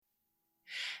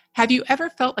Have you ever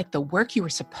felt like the work you were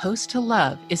supposed to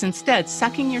love is instead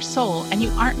sucking your soul and you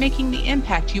aren't making the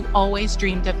impact you always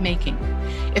dreamed of making?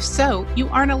 If so, you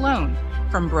aren't alone.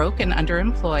 From broke and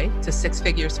underemployed to six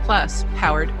figures plus,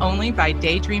 powered only by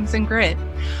daydreams and grit,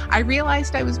 I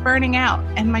realized I was burning out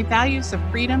and my values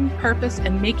of freedom, purpose,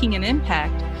 and making an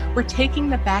impact were taking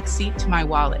the back seat to my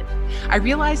wallet. I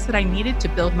realized that I needed to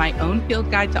build my own field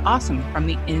guide to awesome from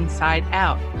the inside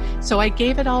out. So I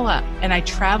gave it all up and I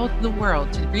traveled the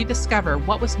world to rediscover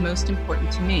what was most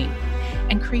important to me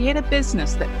and create a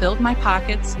business that filled my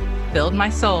pockets, filled my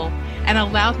soul, and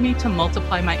allowed me to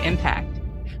multiply my impact.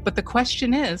 But the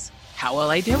question is, how will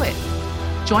I do it?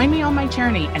 Join me on my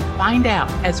journey and find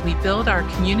out as we build our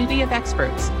community of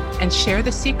experts and share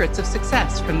the secrets of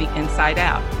success from the inside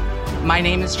out. My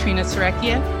name is Trina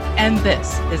Serecchia, and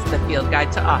this is the Field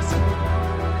Guide to Awesome.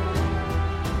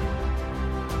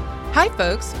 Hi,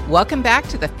 folks. Welcome back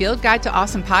to the Field Guide to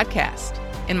Awesome podcast.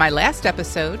 In my last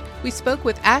episode, we spoke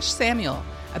with Ash Samuel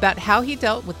about how he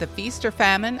dealt with the feast or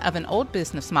famine of an old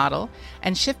business model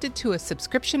and shifted to a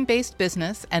subscription-based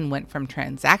business and went from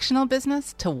transactional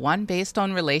business to one based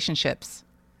on relationships.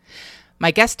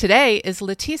 My guest today is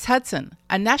Latice Hudson,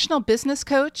 a national business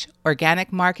coach,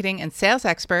 organic marketing and sales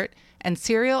expert, and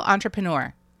serial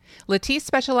entrepreneur. Latice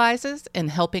specializes in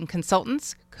helping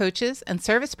consultants, coaches, and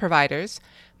service providers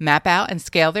map out and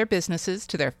scale their businesses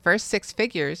to their first six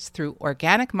figures through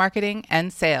organic marketing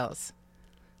and sales.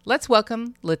 Let's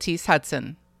welcome Latice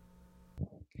Hudson.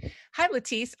 Hi,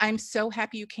 Latice. I'm so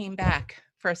happy you came back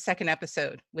for a second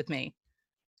episode with me.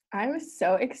 I'm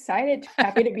so excited.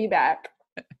 Happy to be back.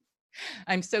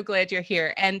 I'm so glad you're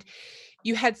here. And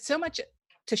you had so much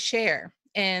to share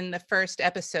in the first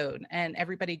episode, and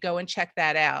everybody go and check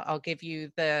that out. I'll give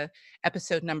you the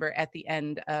episode number at the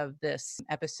end of this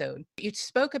episode. You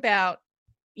spoke about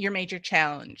your major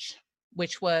challenge,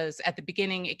 which was at the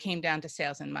beginning, it came down to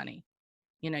sales and money.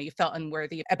 You know, you felt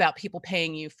unworthy about people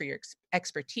paying you for your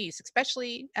expertise,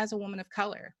 especially as a woman of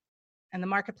color. And the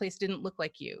marketplace didn't look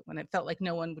like you, and it felt like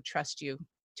no one would trust you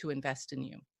to invest in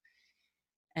you.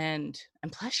 And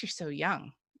plus, you're so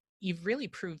young. You've really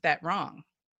proved that wrong,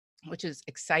 which is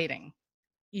exciting.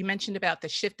 You mentioned about the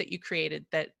shift that you created,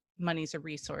 that money's a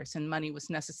resource and money was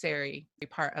necessary, a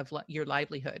part of your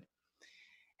livelihood,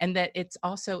 and that it's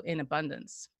also in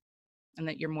abundance and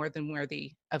that you're more than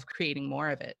worthy of creating more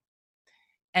of it.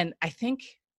 And I think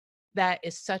that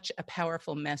is such a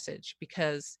powerful message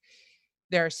because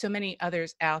there are so many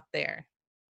others out there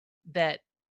that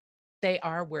they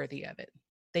are worthy of it.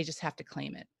 They just have to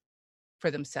claim it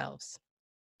for themselves.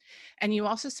 And you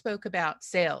also spoke about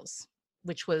sales,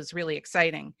 which was really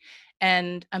exciting.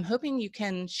 And I'm hoping you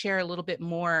can share a little bit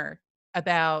more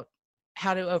about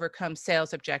how to overcome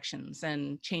sales objections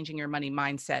and changing your money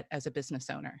mindset as a business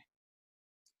owner.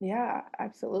 Yeah,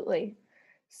 absolutely.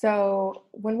 So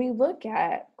when we look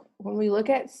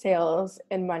at sales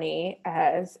and money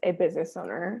as a business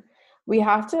owner, we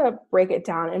have to break it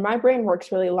down. And my brain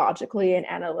works really logically and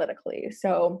analytically.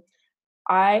 So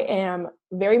I am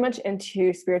very much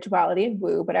into spirituality and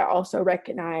woo, but I also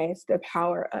recognize the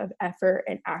power of effort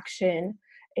and action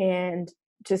and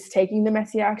just taking the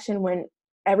messy action when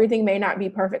everything may not be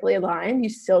perfectly aligned, you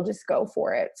still just go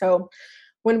for it. So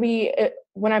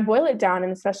when I boil it down,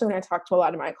 and especially when I talk to a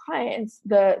lot of my clients,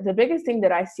 the biggest thing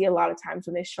that I see a lot of times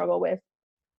when they struggle with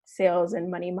sales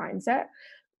and money mindset,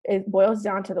 it boils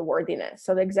down to the worthiness.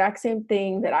 So the exact same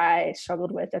thing that I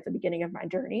struggled with at the beginning of my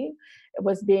journey, it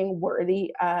was being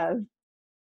worthy of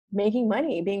making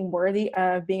money, being worthy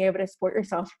of being able to support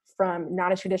yourself from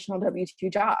not a traditional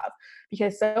W-2 job.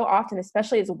 Because so often,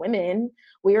 especially as women,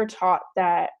 we are taught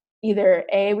that either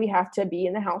A, we have to be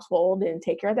in the household and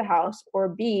take care of the house, or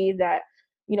B, that,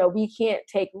 we can't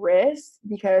take risks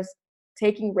because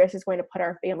taking risks is going to put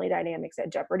our family dynamics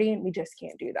at jeopardy, and we just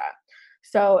can't do that.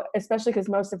 So especially because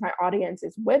most of my audience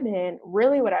is women,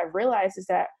 really what I've realized is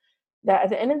that at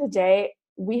the end of the day,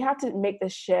 we have to make the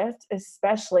shift,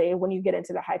 especially when you get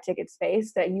into the high ticket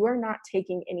space, that you are not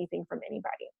taking anything from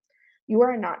anybody. You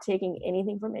are not taking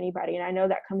anything from anybody. And I know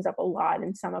that comes up a lot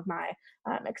in some of my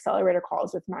accelerator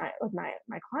calls with my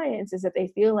clients, is that they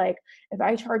feel like if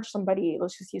I charge somebody,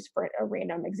 let's just use for a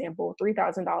random example,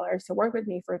 $3,000 to work with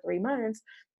me for 3 months,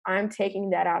 I'm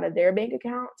taking that out of their bank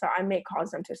account. So I may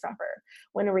cause them to suffer.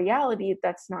 When in reality,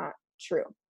 that's not true.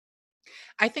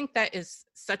 I think that is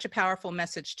such a powerful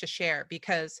message to share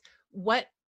because what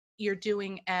you're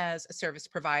doing as a service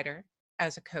provider,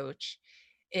 as a coach,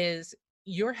 is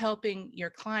you're helping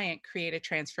your client create a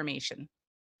transformation.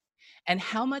 And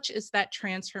how much is that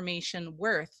transformation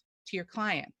worth to your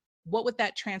client? What would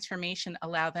that transformation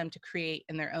allow them to create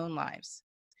in their own lives?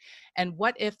 And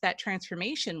what if that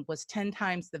transformation was 10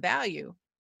 times the value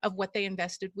of what they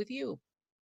invested with you?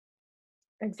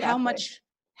 How Exactly. much,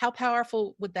 how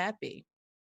powerful would that be?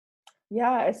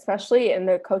 Yeah, especially in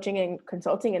the coaching and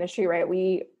consulting industry, right?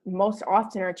 We most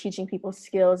often are teaching people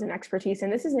skills and expertise.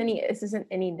 And this isn't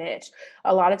any niche.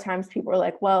 A lot of times people are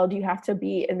like, well, do you have to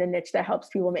be in the niche that helps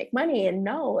people make money? And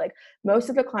no, like most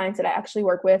of the clients that I actually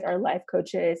work with are life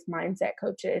coaches, mindset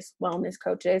coaches, wellness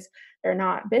coaches. They're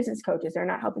not business coaches. They're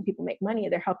not helping people make money.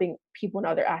 They're helping people in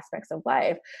other aspects of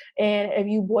life. And if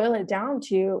you boil it down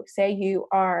to, say you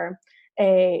are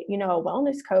a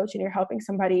wellness coach and you're helping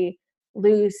somebody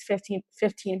lose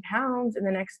 15 pounds in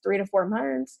the next 3 to 4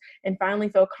 months and finally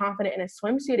feel confident in a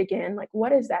swimsuit again, like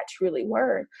what is that truly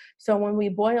worth? So when we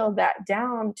boil that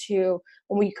down to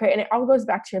when we create, and it all goes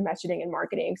back to your messaging and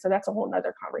marketing, so that's a whole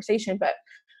nother conversation, but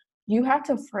you have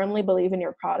to firmly believe in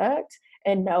your product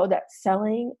and know that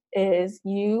selling is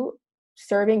you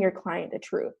serving your client the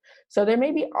truth. So there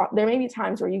may be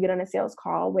times where you get on a sales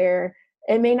call where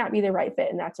it may not be the right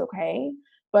fit, and that's okay.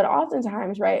 But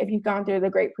oftentimes, right, if you've gone through the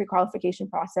great pre-qualification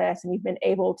process and you've been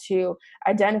able to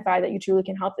identify that you truly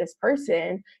can help this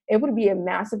person, it would be a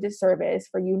massive disservice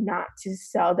for you not to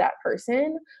sell that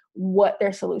person what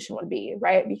their solution would be,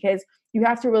 right? Because you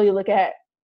have to really look at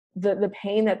the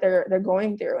pain that they're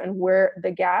going through and where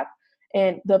the gap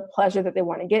and the pleasure that they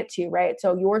want to get to, right?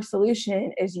 So your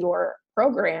solution is your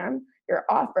program, your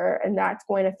offer, and that's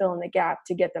going to fill in the gap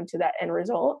to get them to that end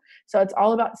result. So it's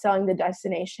all about selling the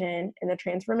destination and the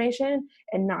transformation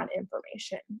and not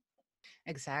information.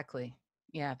 Exactly.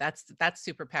 Yeah, that's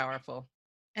super powerful.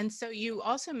 And so you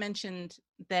also mentioned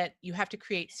that you have to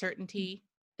create certainty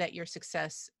that your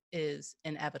success is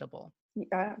inevitable.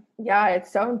 Yeah,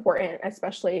 it's so important,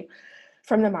 especially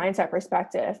from the mindset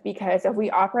perspective, because if we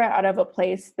operate out of a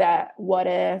place that what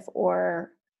if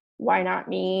or why not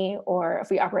me, or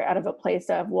if we operate out of a place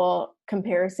of, well,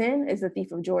 comparison is the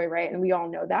thief of joy, right? And we all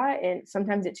know that. And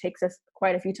sometimes it takes us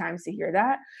quite a few times to hear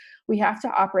that. We have to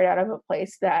operate out of a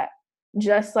place that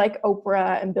just like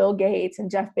Oprah and Bill Gates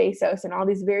and Jeff Bezos and all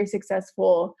these very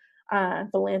successful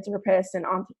philanthropists and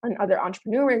other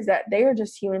entrepreneurs, that they are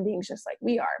just human beings just like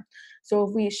we are. So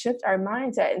if we shift our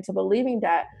mindset into believing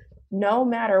that no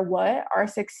matter what, our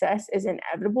success is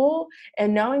inevitable,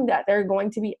 and knowing that there are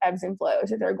going to be ebbs and flows,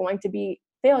 that there are going to be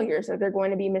failures, that there are going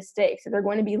to be mistakes, that there are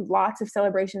going to be lots of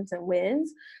celebrations and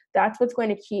wins, that's what's going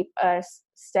to keep us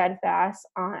steadfast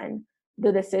on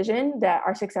the decision that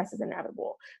our success is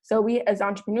inevitable. So we as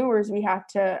entrepreneurs, we have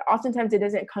to, oftentimes it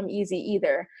doesn't come easy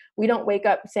either. We don't wake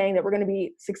up saying that we're going to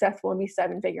be successful and be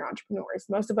seven-figure entrepreneurs.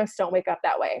 Most of us don't wake up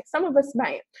that way. Some of us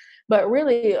might, but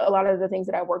really a lot of the things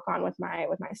that I work on with my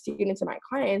students and my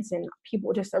clients and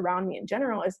people just around me in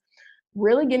general is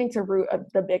really getting to root of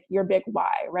your big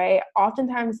why, right?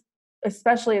 Oftentimes,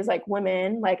 especially as like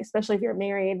women, like especially if you're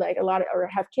married, like a lot of or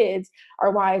have kids,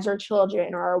 our why is our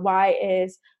children, or our why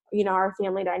is our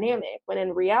family dynamic. When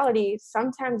in reality,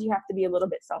 sometimes you have to be a little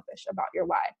bit selfish about your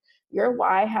why. Your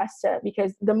why has to,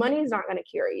 because the money is not going to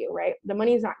carry you, right? The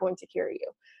money is not going to carry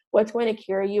you. What's going to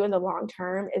carry you in the long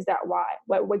term is that why.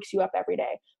 What wakes you up every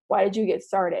day? Why did you get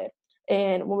started?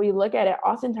 And when we look at it,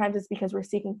 oftentimes it's because we're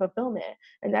seeking fulfillment.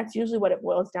 And that's usually what it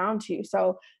boils down to.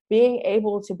 So being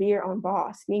able to be your own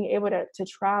boss, being able to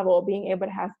travel, being able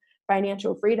to have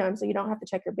financial freedom so you don't have to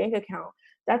check your bank account,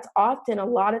 that's often a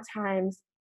lot of times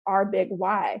our big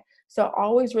why. So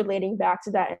always relating back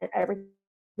to that in everything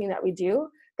that we do,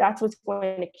 that's what's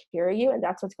going to carry you and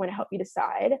that's what's going to help you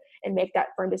decide and make that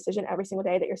firm decision every single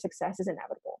day that your success is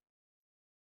inevitable.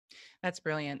 That's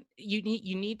brilliant. You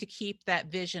need to keep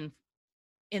that vision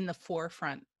in the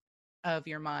forefront of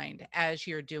your mind as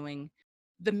you're doing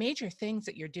the major things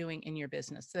that you're doing in your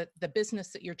business, the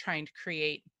business that you're trying to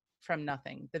create from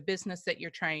nothing, the business that you're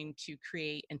trying to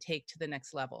create and take to the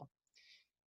next level.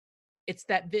 It's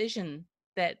that vision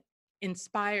that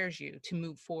inspires you to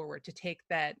move forward, to take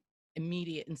that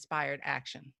immediate inspired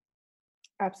action.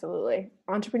 Absolutely.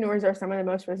 Entrepreneurs are some of the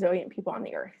most resilient people on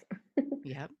the earth.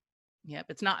 Yep. Yep.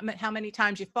 It's not how many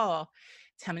times you fall,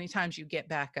 it's how many times you get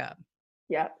back up.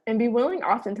 Yeah. And be willing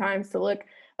oftentimes to look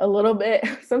a little bit.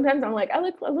 Sometimes I'm like, I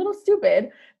look a little stupid,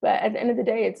 but at the end of the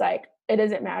day, it's like, it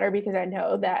doesn't matter because I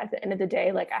know that at the end of the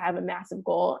day, like I have a massive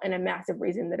goal and a massive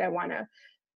reason that I want to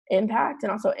impact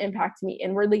and also impact me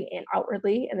inwardly and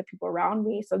outwardly and the people around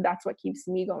me. So that's what keeps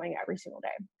me going every single day.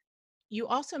 You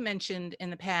also mentioned in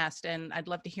the past, and I'd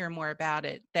love to hear more about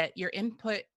it, that your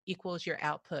input equals your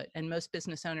output. And most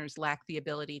business owners lack the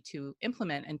ability to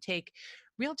implement and take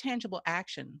real tangible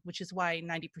action, which is why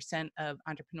 90% of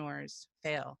entrepreneurs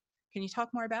fail. Can you talk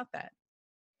more about that?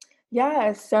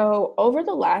 Yeah, so over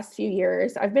the last few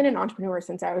years, I've been an entrepreneur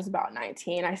since I was about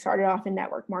 19. I started off in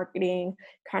network marketing,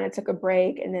 kind of took a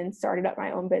break, and then started up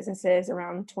my own businesses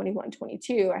around 21,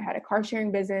 22. I had a car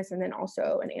sharing business and then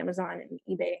also an Amazon and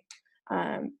eBay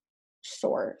um,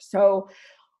 store. So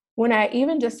when I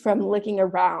even just from looking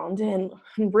around and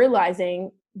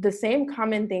realizing the same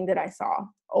common thing that I saw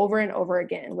over and over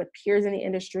again with peers in the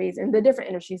industries and the different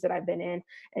industries that I've been in,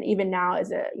 and even now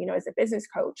as a as a business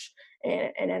coach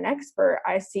and an expert,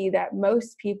 I see that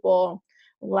most people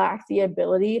lack the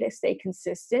ability to stay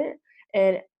consistent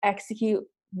and execute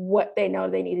what they know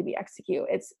they need to be execute.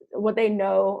 It's what they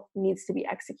know needs to be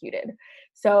executed.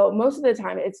 So most of the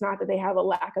time, it's not that they have a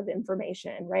lack of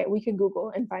information, right? We can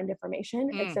Google and find information.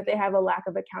 It's Mm, that they have a lack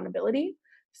of accountability,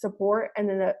 support, and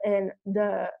then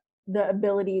the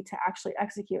ability to actually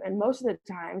execute. And most of the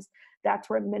times, that's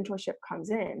where mentorship comes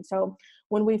in. So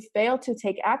when we fail to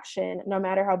take action, no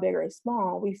matter how big or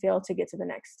small, we fail to get to the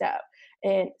next step.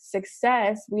 And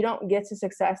success, we don't get to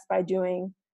success by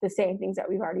doing the same things that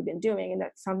we've already been doing. And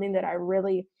that's something that I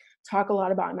really talk a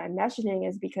lot about in my messaging,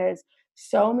 is because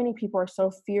so many people are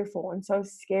so fearful and so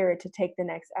scared to take the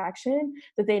next action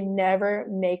that they never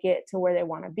make it to where they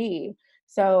want to be.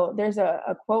 So there's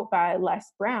a quote by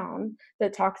Les Brown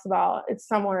that talks about, it's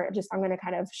somewhere, just I'm going to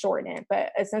kind of shorten it,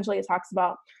 but essentially it talks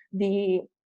about the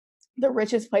the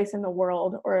richest place in the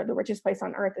world or the richest place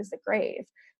on earth is the grave,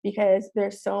 because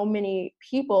there's so many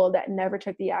people that never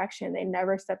took the action. They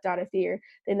never stepped out of fear.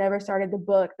 They never started the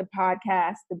book, the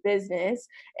podcast, the business,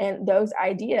 and those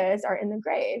ideas are in the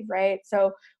grave, right?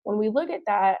 So when we look at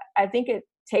that, I think it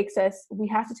takes us, we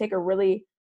have to take a really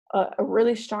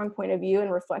strong point of view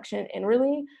and reflection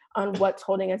inwardly on what's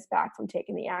holding us back from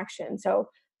taking the action. So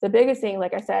the biggest thing,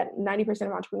 like I said, 90%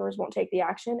 of entrepreneurs won't take the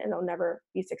action and they'll never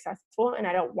be successful. And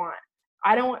I don't want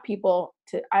people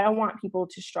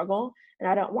to struggle, and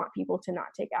I don't want people to not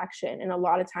take action. And a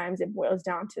lot of times it boils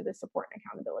down to the support and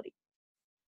accountability.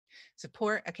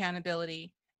 support,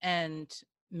 accountability, and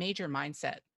major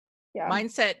mindset. Yeah.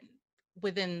 Mindset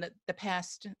within the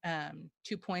past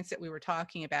 2 points that we were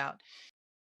talking about,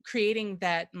 creating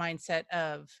that mindset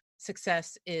of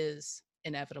success is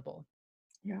inevitable.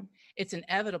 Yeah. It's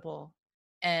inevitable,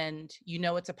 and you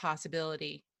know it's a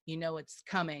possibility, you know it's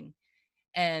coming,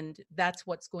 and that's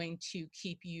what's going to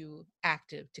keep you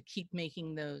active, to keep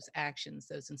making those actions,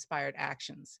 those inspired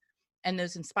actions, and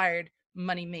those inspired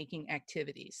money making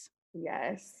activities.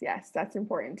 Yes, yes, that's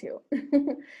important too.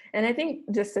 And I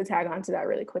think just to tag on to that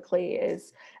really quickly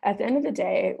is, at the end of the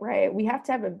day, right, we have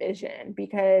to have a vision,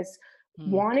 because Mm.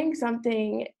 wanting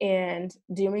something and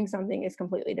doing something is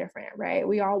completely different, right?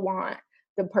 We all want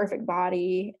the perfect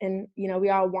body, and we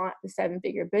all want the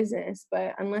seven-figure business,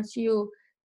 but unless you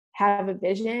have a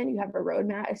vision, you have a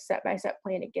roadmap, a step-by-step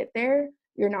plan to get there,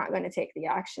 you're not going to take the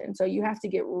action. So you have to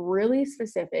get really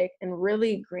specific and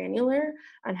really granular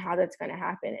on how that's going to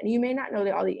happen. And you may not know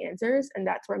all the answers, and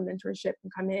that's where mentorship can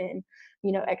come in,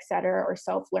 et cetera, or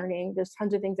self-learning. There's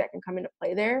tons of things that can come into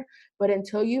play there. But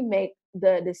until you make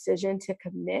the decision to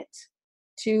commit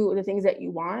to the things that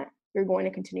you want, you're going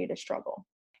to continue to struggle.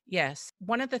 Yes.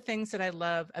 One of the things that I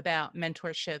love about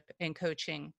mentorship and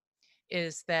coaching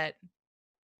is that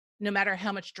no matter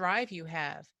how much drive you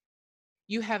have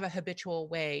a habitual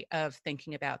way of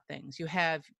thinking about things. You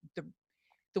have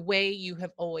the way you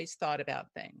have always thought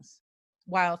about things.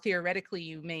 While theoretically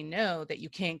you may know that you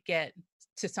can't get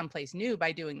to someplace new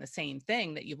by doing the same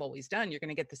thing that you've always done, you're going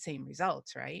to get the same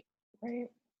results, right? Right.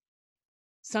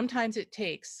 Sometimes it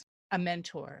takes a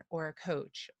mentor or a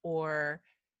coach or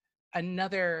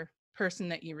another person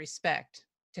that you respect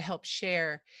to help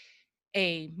share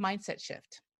a mindset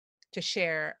shift, to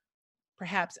share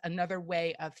perhaps another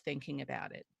way of thinking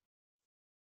about it.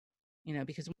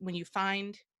 Because when you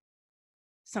find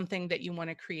something that you want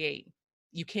to create,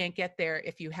 you can't get there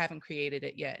if you haven't created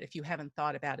it yet, if you haven't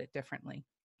thought about it differently.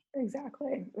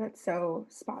 Exactly. That's so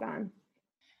spot on.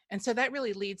 And so that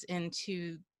really leads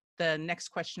into the next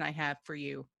question I have for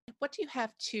you. What do you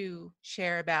have to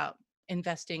share about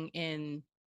investing in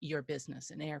your business,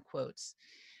 in air quotes?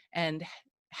 And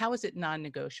how is it non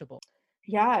negotiable?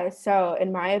 Yeah, so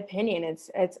in my opinion, it's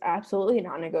absolutely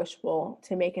non-negotiable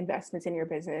to make investments in your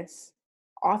business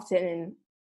often, and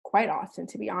quite often,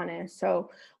 to be honest.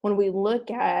 So when we look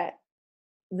at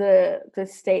the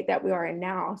state that we are in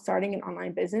now, starting an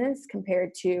online business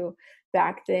compared to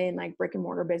back then, like brick and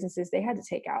mortar businesses, they had to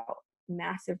take out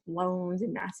massive loans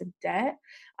and massive debt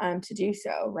to do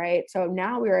so, right? So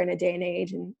now we are in a day and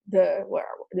age in the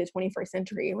 21st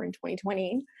century, we're in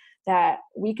 2020, that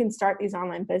we can start these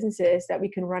online businesses that we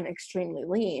can run extremely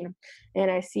lean. And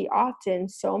I see often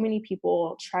so many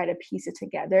people try to piece it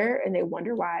together and they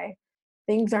wonder why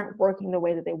things aren't working the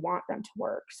way that they want them to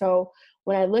work. So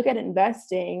when I look at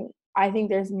investing, I think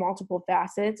there's multiple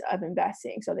facets of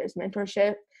investing. So there's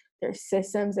mentorship, there's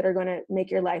systems that are going to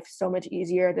make your life so much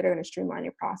easier, that are going to streamline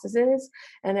your processes.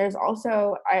 And there's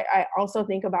also, I also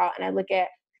think about and I look at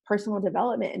personal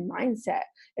development and mindset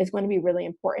is going to be really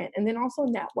important. And then also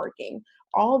networking.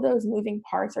 All of those moving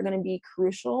parts are going to be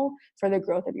crucial for the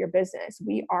growth of your business.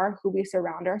 We are who we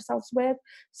surround ourselves with.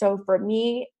 So for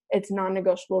me, it's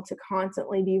non-negotiable to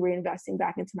constantly be reinvesting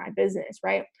back into my business,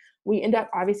 right? We end up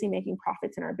obviously making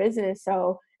profits in our business.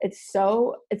 So it's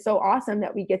so awesome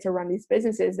that we get to run these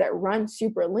businesses that run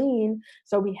super lean.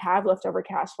 So we have leftover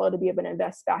cash flow to be able to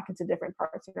invest back into different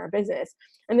parts in our business.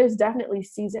 And there's definitely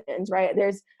seasons, right?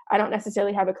 I don't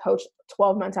necessarily have a coach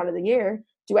 12 months out of the year.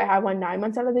 Do I have one 9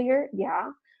 months out of the year? Yeah.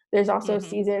 There's also Mm-hmm.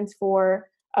 seasons for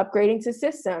upgrading to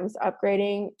systems,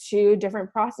 upgrading to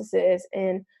different processes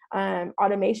and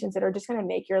automations that are just going to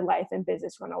make your life and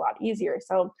business run a lot easier.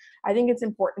 So I think it's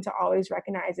important to always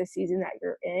recognize the season that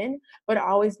you're in, but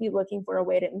always be looking for a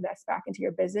way to invest back into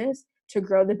your business to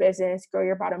grow the business, grow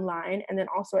your bottom line. And then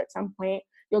also at some point,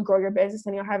 you'll grow your business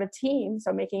and you'll have a team.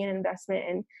 So making an investment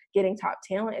and getting top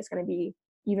talent is going to be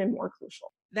even more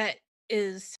crucial. That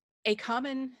is a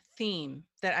common theme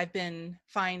that I've been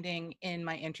finding in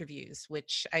my interviews,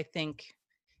 which I think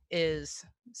is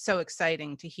so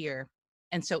exciting to hear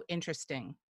and so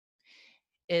interesting,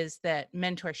 is that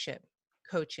mentorship,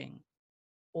 coaching,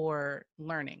 or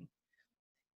learning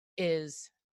is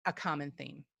a common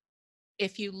theme.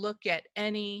 If you look at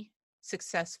any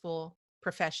successful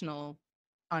professional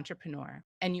entrepreneur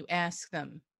and you ask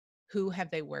them, who have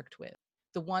they worked with?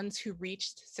 The ones who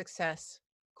reached success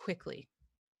quickly,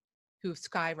 who've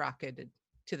skyrocketed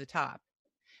to the top,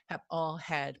 have all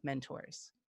had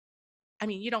mentors. I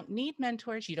mean, you don't need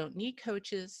mentors, you don't need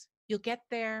coaches. You'll get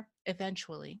there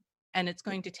eventually, and it's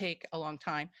going to take a long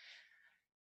time.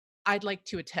 I'd like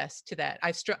to attest to that.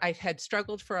 I had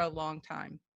struggled for a long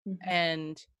time, Mhm.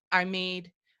 and I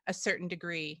made a certain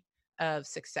degree of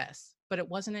success. But it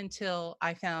wasn't until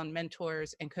I found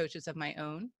mentors and coaches of my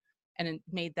own and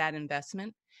made that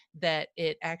investment that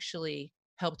it actually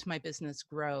helped my business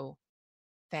grow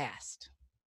fast,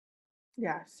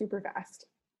 Yeah, super fast.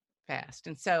 fast.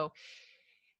 And so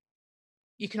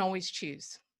you can always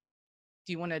choose.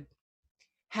 Do you want to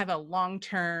have a long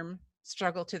term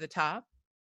struggle to the top?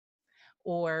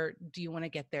 Or do you want to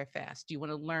get there fast? Do you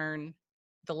want to learn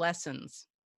the lessons?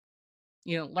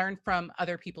 Learn from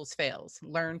other people's fails,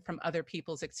 learn from other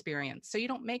people's experience so you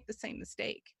don't make the same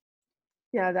mistake.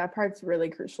 Yeah, that part's really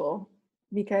crucial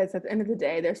because at the end of the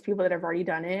day, there's people that have already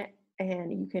done it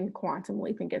and you can quantum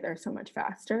leap and get there so much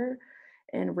faster.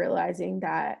 And realizing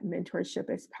that mentorship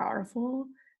is powerful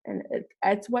and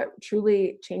it's what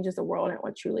truly changes the world and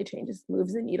what truly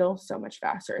moves the needle so much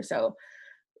faster. So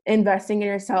investing in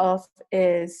yourself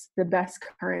is the best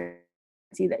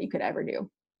currency that you could ever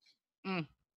do. Mm,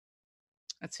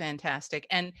 that's fantastic.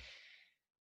 And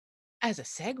as a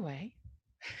segue,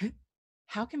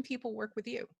 how can people work with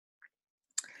you?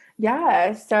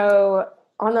 Yeah. So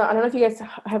I don't know if you guys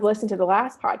have listened to the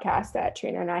last podcast that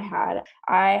Trina and I had.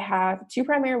 I have two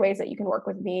primary ways that you can work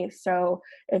with me. So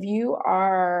if you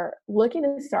are looking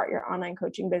to start your online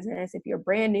coaching business, if you're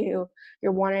brand new,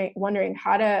 you're wondering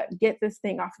how to get this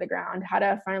thing off the ground, how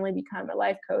to finally become a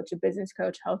life coach, a business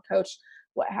coach, health coach,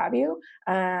 what have you.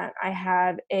 I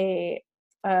have a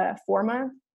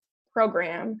 4-month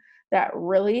program that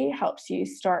really helps you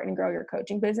start and grow your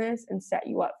coaching business and set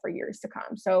you up for years to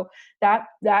come. So that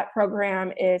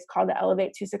program is called the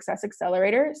Elevate to Success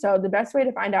Accelerator. So the best way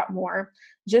to find out more,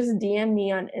 just DM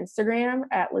me on Instagram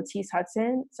at Lattice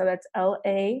Hudson. So that's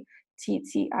LATTICEHUDSON.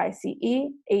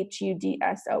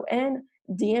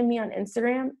 DM me on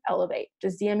Instagram, Elevate.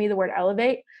 Just DM me the word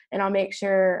Elevate, and I'll make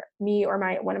sure me or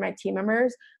one of my team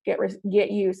members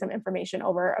get you some information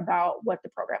over about what the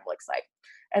program looks like.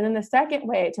 And then the second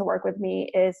way to work with me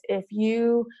is if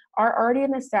you are already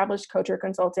an established coach or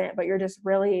consultant, but you're just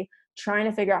really trying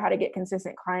to figure out how to get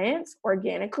consistent clients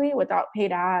organically without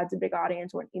paid ads, a big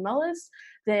audience, or an email list,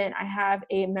 then I have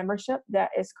a membership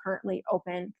that is currently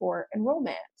open for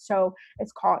enrollment. So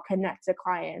it's called Connect to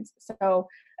Clients. So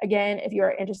again, if you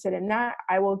are interested in that,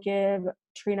 I will give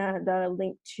Trina the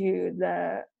link to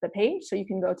the page so you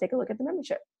can go take a look at the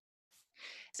membership.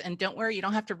 And don't worry, you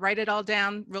don't have to write it all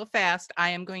down real fast. I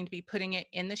am going to be putting it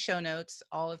in the show notes,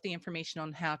 all of the information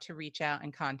on how to reach out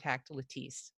and contact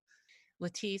Latice.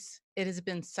 Latice, it has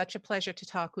been such a pleasure to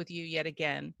talk with you yet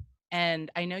again.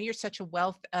 And I know you're such a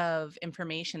wealth of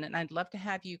information, and I'd love to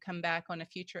have you come back on a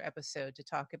future episode to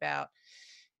talk about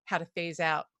how to phase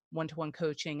out one-to-one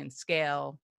coaching and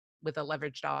scale with a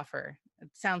leveraged offer. It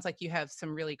sounds like you have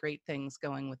some really great things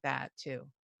going with that too.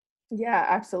 Yeah,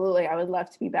 absolutely. I would love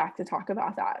to be back to talk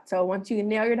about that. So once you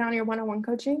nail down your one-on-one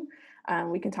coaching,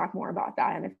 we can talk more about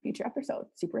that in a future episode.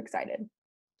 Super excited.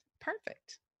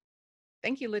 Perfect.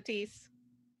 Thank you, Latice.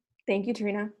 Thank you,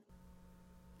 Trina.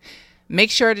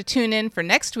 Make sure to tune in for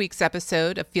next week's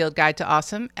episode of Field Guide to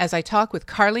Awesome as I talk with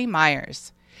Carly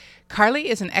Myers. Carly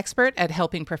is an expert at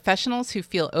helping professionals who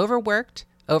feel overworked,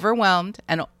 overwhelmed,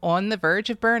 and on the verge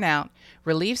of burnout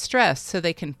relieve stress so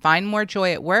they can find more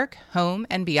joy at work, home,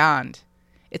 and beyond.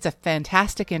 It's a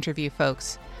fantastic interview,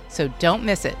 folks, so don't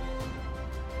miss it.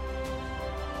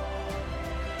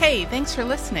 Hey, thanks for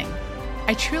listening.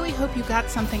 I truly hope you got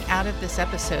something out of this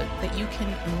episode that you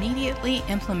can immediately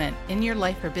implement in your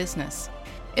life or business.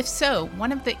 If so,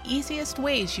 one of the easiest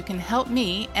ways you can help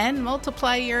me and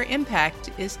multiply your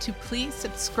impact is to please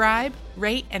subscribe,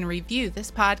 rate, and review this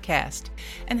podcast,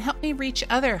 and help me reach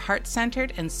other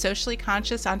heart-centered and socially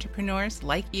conscious entrepreneurs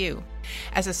like you.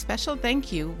 As a special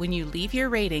thank you, when you leave your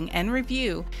rating and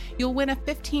review, you'll win a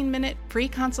 15-minute free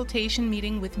consultation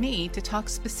meeting with me to talk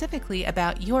specifically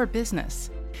about your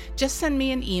business. Just send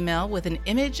me an email with an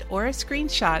image or a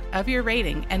screenshot of your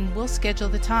rating and we'll schedule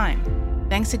the time.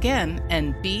 Thanks again,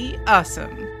 and be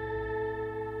awesome.